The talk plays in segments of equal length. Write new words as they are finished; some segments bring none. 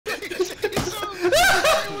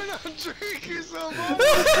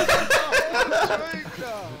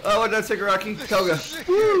well done, Sigaraki. Koga.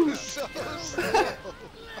 Woo! So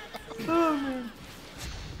Oh man.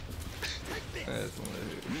 That's one of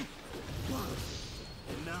those.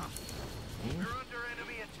 Enough. You're under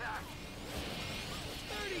enemy attack.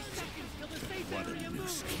 30 seconds till the safe What area a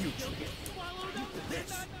moves. miscue. You'll get swallowed up if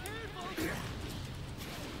you're not careful.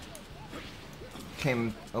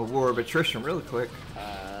 Came a war of attrition really quick.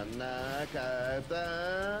 Anakata.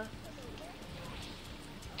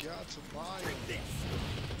 got to buy Take it. this.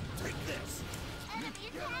 Take this. Enemy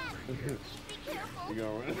attack! Be careful! You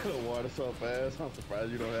gonna run out of water so fast? I'm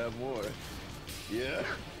surprised you don't have more. Yeah.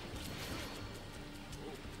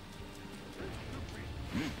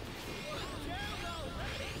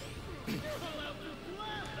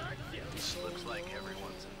 So Looks like low,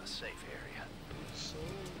 everyone's in the safe area. so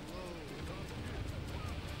low.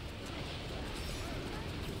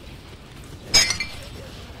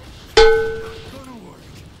 Gonna work.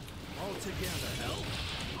 All together, help.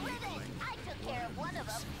 Were they? I took care of one of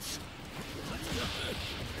them.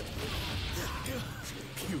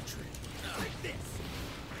 Putrid. Take this.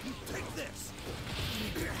 Take this.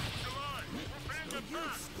 Come on, we're being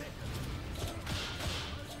attacked.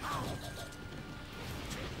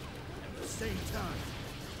 At the same time.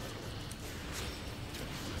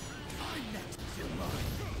 I'm next in line.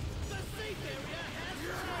 The safe area has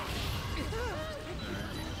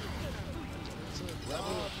That's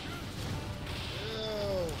it.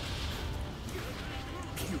 Ew.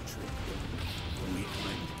 Putrid.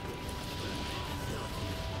 Weakling.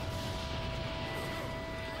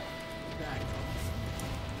 Back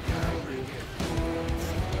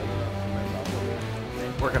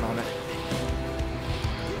Working on it.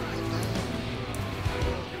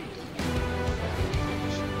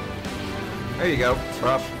 There you go,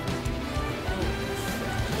 Rob.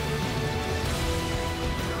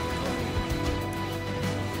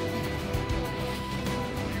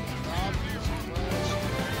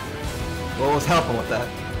 What was helping with that?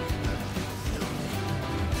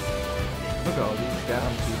 Look at all these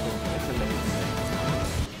down people. It's amazing.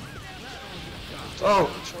 Oh!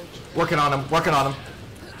 Working on him, working on him.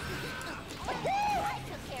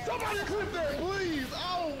 Somebody clip that, please.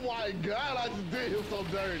 Oh my God, I just did him so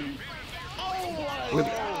dirty. Oh my We,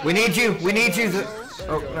 God. we need you, we need you.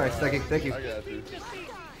 Oh, nice, thank you, thank you. I got you. so stay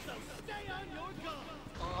on your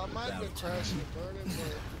guard. I might have been crashing and burning, but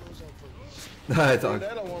it was on purpose. It's Dude, on. they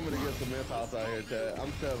don't want me to get cement house out here, Chad.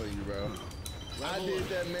 I'm telling you, bro. I did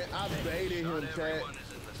that, man. I baited him, Chad.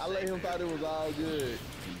 I let him thought it was all good.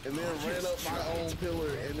 And then ran up my own pillar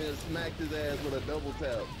and then smacked his ass with a double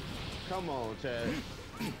tap. Come on, Chad.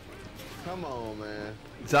 Come on, man.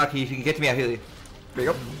 Zaki, you can get to me, I'll heal you. There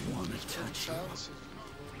you go. wanna touch you. Chance.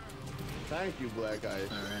 Thank you, Black Ice.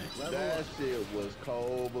 That shit was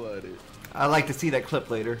cold-blooded. I'd like to see that clip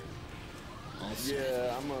later.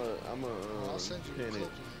 Yeah, I'm I'll a send you a pin clip.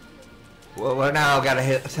 it. Well, now I gotta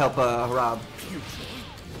help Rob.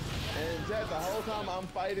 And Chad, the whole time I'm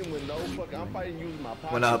fighting with no fucking, I'm fighting using my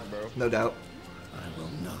pockets, Went up, bro. no doubt. I will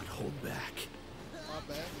not hold back. My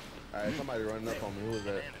bad. Alright, somebody running up on me. Who is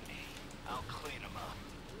that? Enemy. I'll clean them up.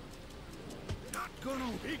 Not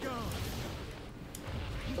gonna be gone.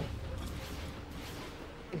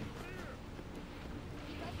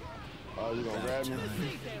 Oh, you gonna grab me?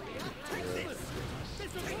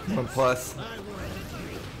 One plus.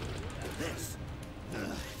 This.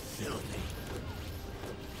 Filthy.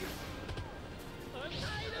 An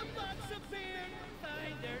item box appeared.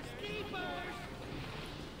 Finders keepers.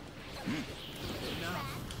 Now.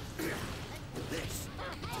 This.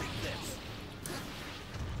 Take this.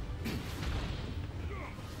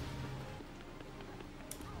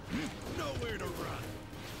 Nowhere to run.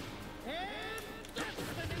 And that's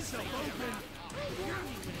the new safe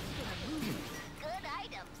Good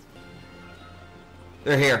items.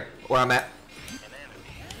 They're here, where I'm at. An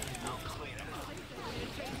enemy. I'll clean them up.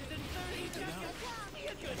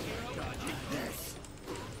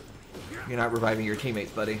 You're not reviving your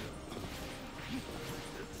teammates, buddy.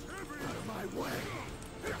 Out of my way.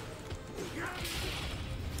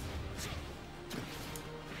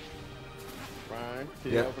 Brian,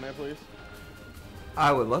 can you Yep. open that, please?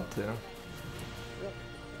 I would love to.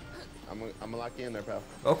 I'm gonna lock you in there, pal.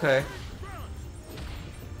 Okay.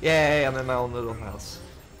 Yay, I'm in my own little house.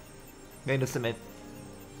 Made of cement.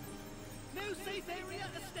 New safe area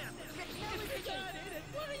established. If you got it, and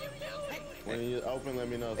what are you doing? When you open, let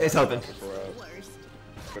me know. It's open. Worst.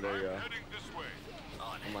 But there you go. Heading this way.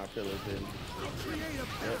 On it. My pillar's hidden.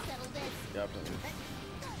 Settle this. Yep.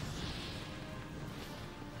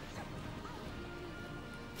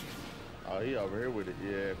 Oh, he over here with it.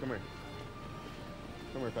 Yeah, come here.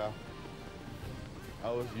 Come here, pal.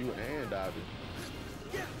 Oh, it's you and Dobby.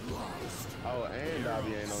 Oh, and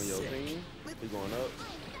Dobby ain't on your team. He's going up.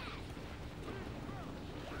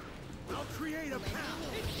 I'll create a path.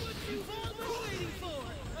 It's what you've all been waiting for!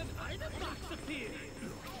 An item box appeared!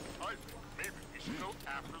 Maybe we should go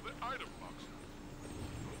after the item box.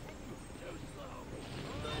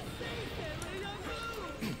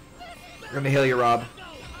 I'm gonna heal you, Rob.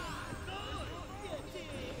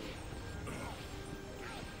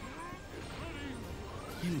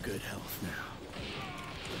 In good health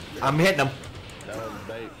now. I'm hitting him. That was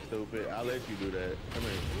bait, stupid. I'll let you do that. Come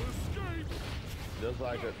here. Just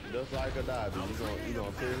like a Dobby. You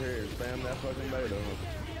gonna sit here and spam that fucking beta, huh?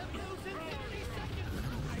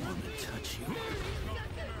 I want to touch you.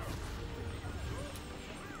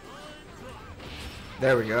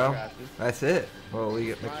 There we go. Got you. That's it. Well, we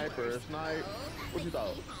get. Sniper, snipe. What you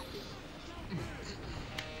thought?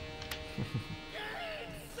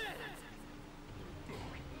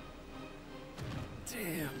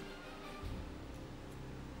 Damn.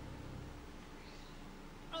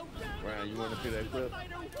 Ryan, you want to see that clip?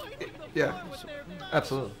 Yeah,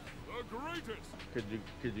 absolutely. The greatest.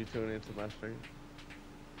 Could you tune into my stream?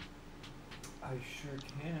 I sure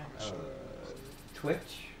can.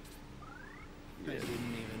 Twitch. I didn't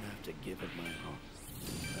even have to give it my all.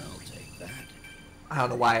 I'll take that. I don't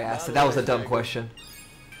know why I asked it. That was a dumb question.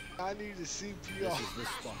 I need a CPR. This is the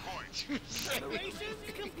spot. Preparation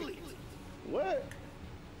complete! What?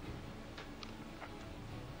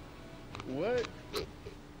 What?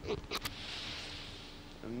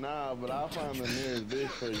 Nah, but I'll find the nearest bitch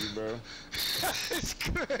for you, bro. It's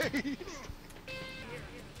great.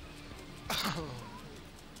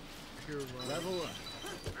 Here, Ryan. Level up.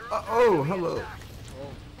 Oh, hello.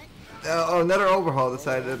 Oh, another overhaul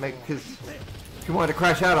decided to make because he wanted to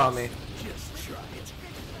crash out on me. Just try it.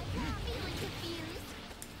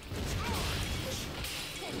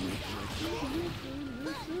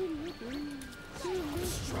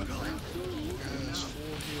 Yes,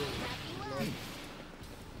 full heal.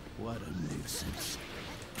 What a nuisance.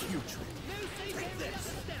 Putrid.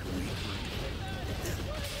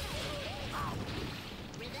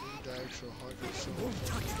 The extra 100 so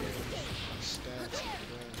stats and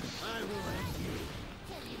I will end you.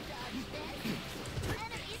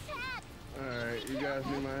 Alright, you guys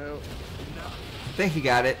need my help? I think he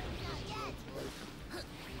got it.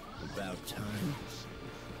 About time.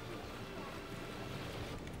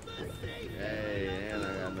 Hey, and I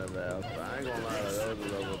got another else. I ain't gonna lie, that was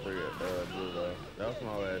a level 3 blue though. That was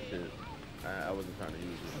small ass shit. I wasn't trying to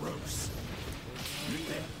use it. Gross.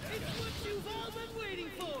 It's what you've all been waiting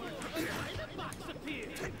for! An item box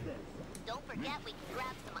appeared! Don't forget we can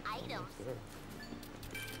grab some items.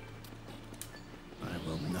 I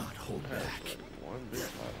will not hold back. One big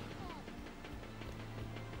pop.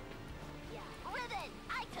 Ribbon!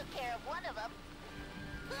 I took care of one of them.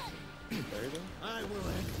 There you go. I will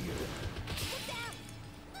end you. Get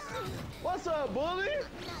down! What's up, bully?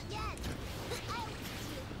 Not yet.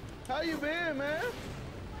 How you been, man?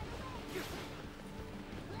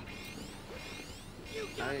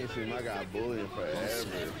 I ain't seen my guy bullying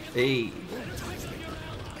forever. Hey.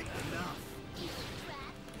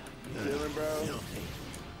 Chillin', bro?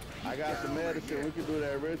 I got some medicine. We can do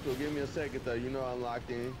that ritual. Give me a second, though. You know I'm locked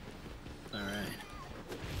in. All right.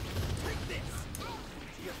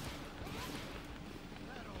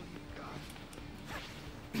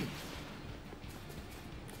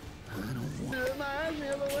 I don't want.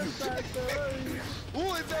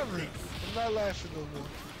 Ooh, it never. I'm not laughing no more.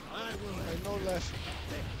 I will Ain't no laughing.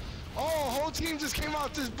 Oh, whole team just came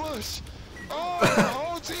out this bush. Oh, the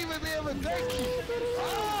whole team in there with Denki.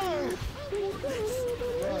 Oh!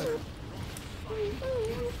 Right.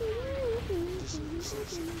 This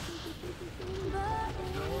is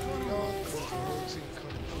no, the whole team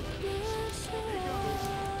coming.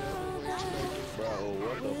 Bro,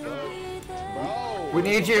 what the fuck? Bro! We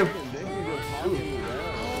need you.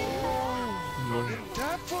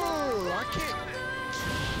 Dapper! I can't.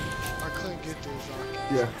 I couldn't get this.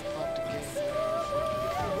 Yeah. Pop the game.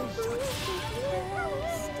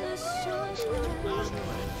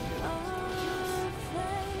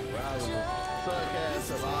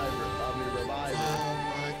 Oh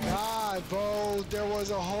my god, bro. There was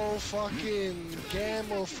a whole fucking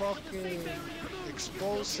gamma fucking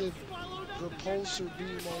explosive repulsor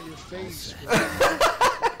beam on your face, bro.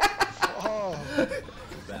 Oh,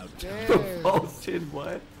 about damn. Bullshit,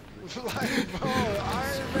 what? Like, bro,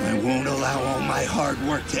 Iron I Man. won't allow all my hard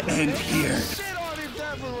work to end here. Shit on him,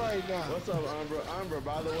 Dapper, right now. What's up, Umbra? Umbra,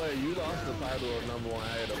 by the way, you lost the title of #1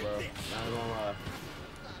 hater, bro. Not gonna lie.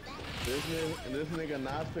 This nigga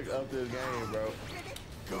not picked up this game, bro.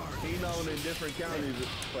 He known in different counties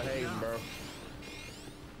for hating, bro.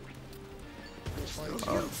 fight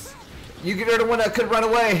you. You get rid of one that could run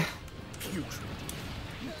away.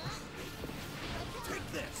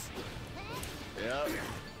 Take this. Yep.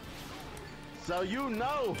 So you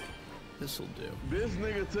know This'll do. this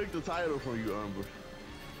nigga took the title from you, Umber.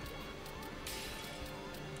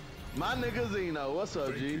 My nigga Zeno, what's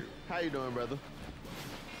up, G? How you doing, brother?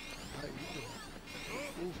 How you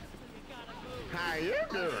doing? How you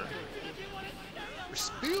doing?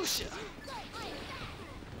 Respucia.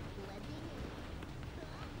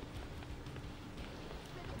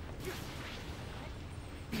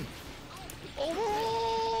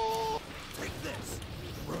 Oh! Take this.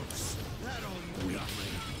 Gross. That all you got.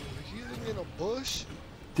 Healing in a bush?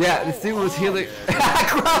 Yeah, this dude was healing.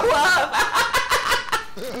 Grow up!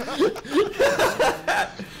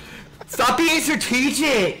 Stop being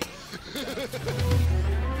strategic!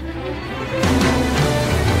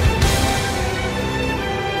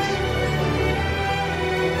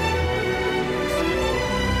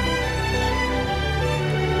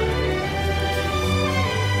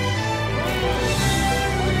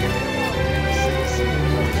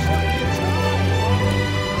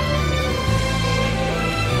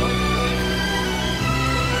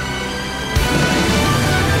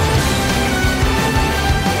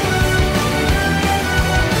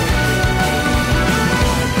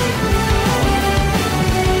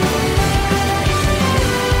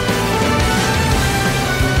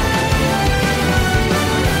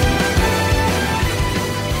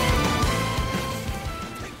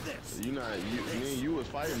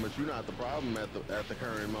 But you're not the problem at the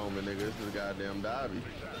current moment, nigga. This is goddamn Dobby.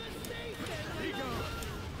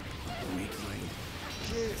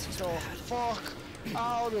 Get the fuck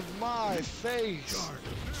out of my face.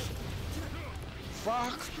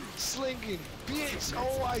 Fuck slinging bitch.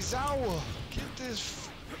 Oh, Aizawa. Get this.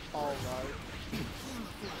 Alright.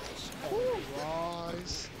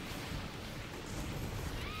 Rise.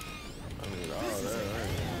 I mean, all that,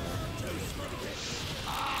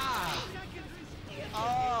 Ah!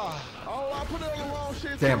 Ah! Oh, I put it on the wrong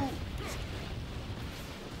shit, Damn. too.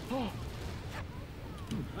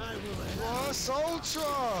 Plus Ultra!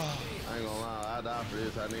 I ain't gonna lie, I die for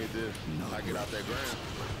this. I need this. I get out that ground.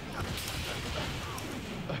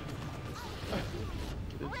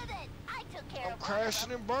 Ribbon, I took care I'm of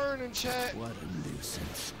crashing and burning, chat. What a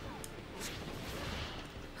nuisance.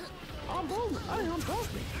 I'm broken. I am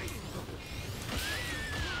broken.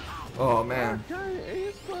 Oh man.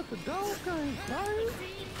 It's but the dog can't play.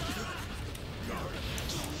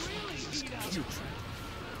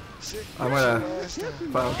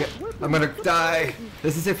 I'm gonna die.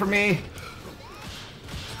 This is it for me.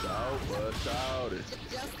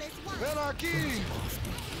 Ven aquí.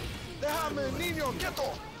 Déjame, niño,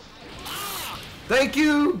 quieto. Thank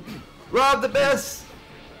you, Rob, the best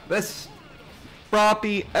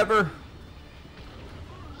Froppy ever.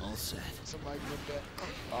 All set. Somebody get that.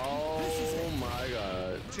 Oh my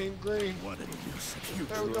god. Team Green. What a nuisance.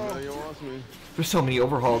 There we go. He wants me. There's so many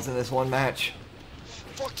overhauls in this one match.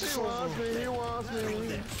 Fuck He this wants over. me. He wants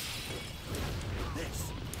me.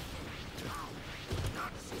 This.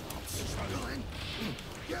 Struggling.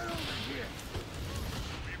 Get over here.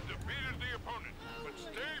 We've defeated the opponent, but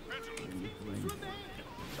stay vigilant.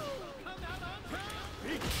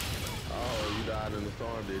 Oh, you died in the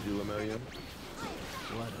storm, did you, Lemillion?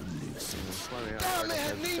 What a nuisance. Funny how Dame, I had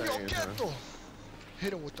to niño, change, huh? quieto.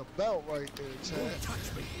 Hit him with the belt right there, Chad.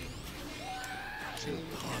 Touch me. Team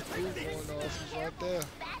Green going off. He's right there.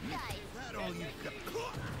 That all you got.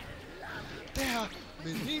 Déjame,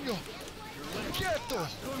 niño, quieto.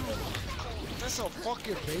 That's a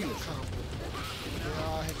fucking beta combo. Yeah,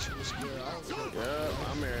 I'll hit you with spear. I don't care.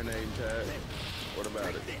 Yeah, I'm marinating, Chad. What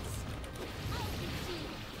about it?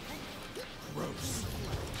 Gross.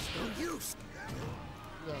 No use.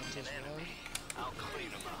 You got this, man.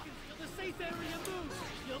 The safe area moves.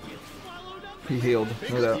 You'll get swallowed up. He healed.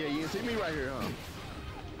 No doubt. Yeah, you can see me right here, huh?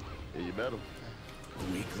 Yeah, you better.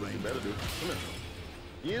 Weak You link. better do. Come here.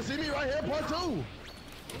 You didn't see me right here, part two.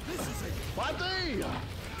 Part three.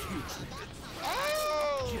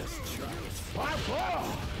 Oh! Just try it. Part four.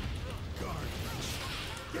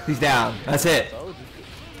 He's down. That's it. Told you.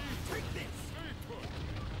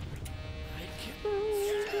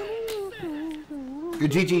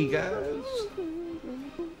 Good GG, guys.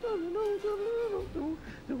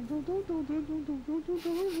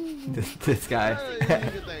 This guy.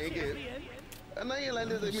 That's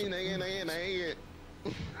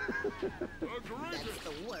That's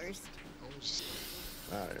the worst.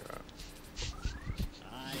 Alright,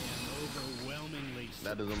 I am overwhelmingly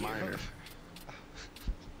that is a minor.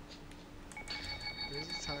 There's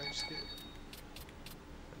a time skip.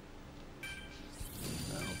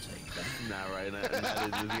 I'll take that. not right now. Not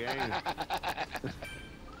in this game.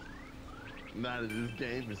 Not in this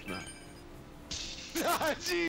game, it's not. Nah, G.